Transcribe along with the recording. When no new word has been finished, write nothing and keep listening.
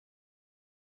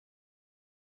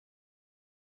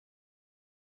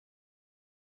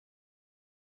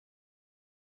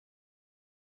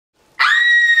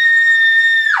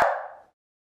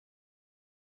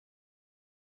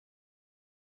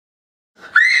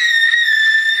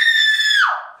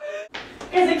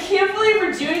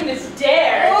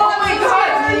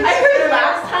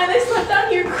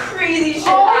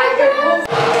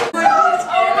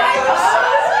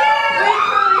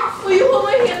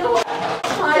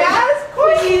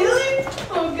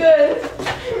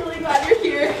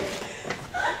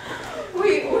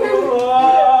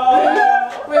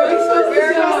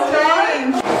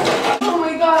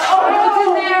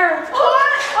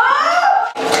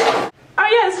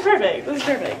is perfect. This is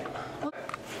perfect.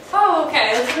 Oh,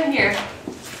 okay. Let's go in here.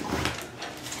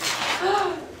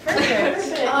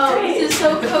 Perfect. Oh, this is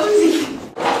so cozy.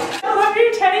 I love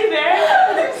your teddy bear.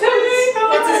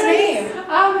 What's his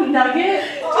name? Nugget.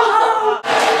 Oh.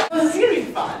 This is gonna be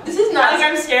fun. This is not. Like,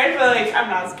 I'm scared, but like I'm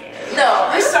not scared.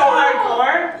 No. It's so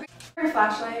hardcore. Your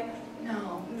flashlight?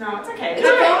 No. No, it's okay. It's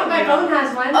okay. My phone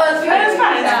has one. Oh, it's fine. It's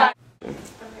fine. It's fine.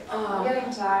 I'm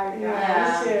getting tired.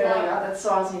 Yeah. Me too. Oh my god, that's so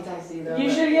awesome to text you though. You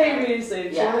should get your beauty sleep.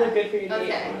 It's Yeah. really good for your Okay.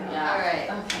 day. Yeah. All right.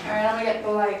 Okay. Alright, I'm gonna get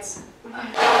the lights.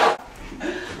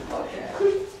 Okay.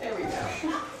 There we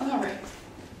go. All right.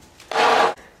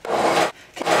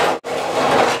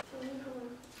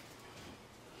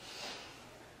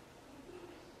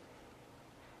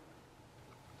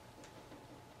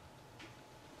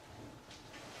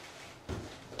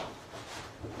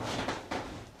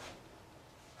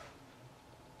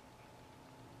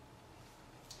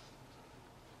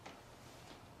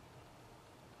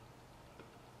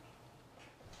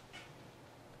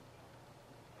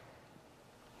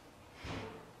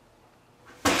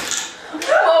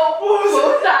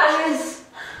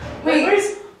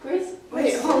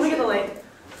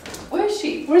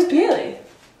 Where's Bailey?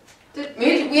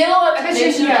 We had a lot of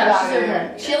information about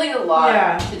her. She had like a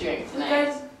lot to drink You tonight.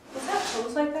 guys, was that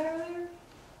post like that earlier?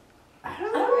 I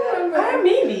don't remember.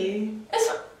 Maybe.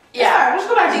 Yeah, Let's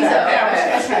go back I to think so. bed. Yeah,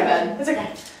 Okay, let's go okay, to bed. bed. It's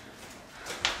okay.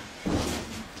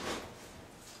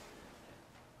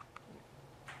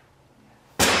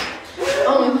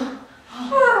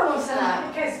 What was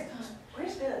that? Guys,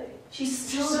 where's Bailey? She's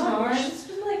still snoring. snoring. She's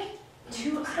been like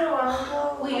 2 hours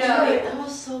ago. Wait, Yeah. wait, that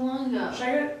was so long ago. Should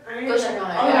I go? Go check on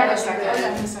her. Oh, Yeah, yeah, go check go on her.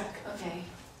 check in a sec. Okay.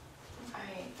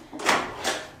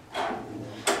 Alright.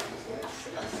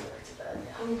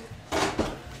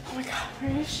 Oh my god,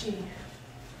 where is she?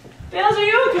 Bales, are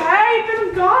you okay? You've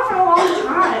been gone for a long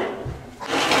time.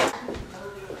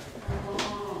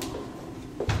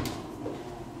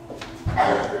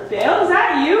 Bale, is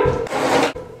that you?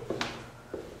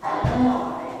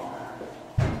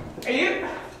 Are you?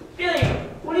 Billy,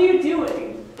 what are you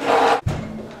doing?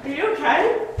 Are you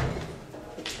okay?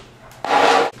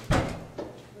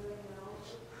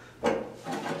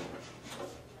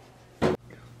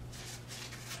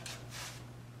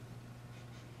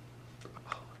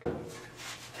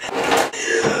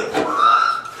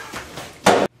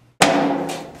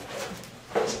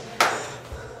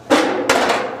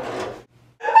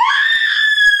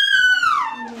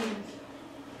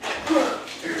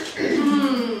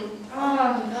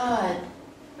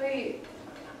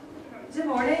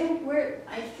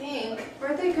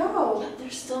 Where'd they go? They're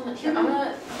still not here. I'm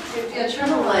gonna turn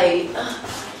the light. Ugh,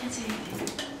 I can't see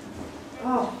anything.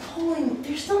 Oh, Holy,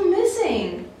 they're still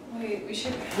missing. wait, we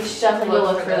should definitely go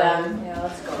look for them. Yeah,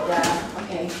 let's go. Yeah,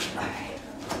 okay. Alright.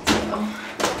 Let's go.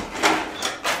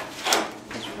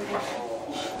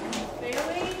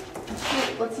 Bailey?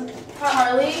 Wait, let's look.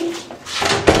 Harley?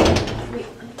 Wait,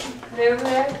 Are they over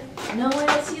there? no, I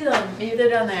don't see them. Maybe they're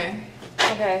down there.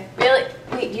 Okay. Bailey,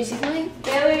 wait, do you see something?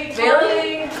 Bailey,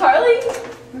 Bailey? Carly?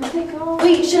 where'd they go?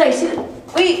 Wait, should I see them?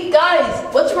 Wait, guys,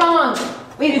 what's wrong?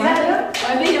 Wait, is that?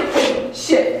 Wait,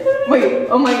 shit. Wait,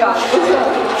 oh my god, what's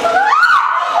up?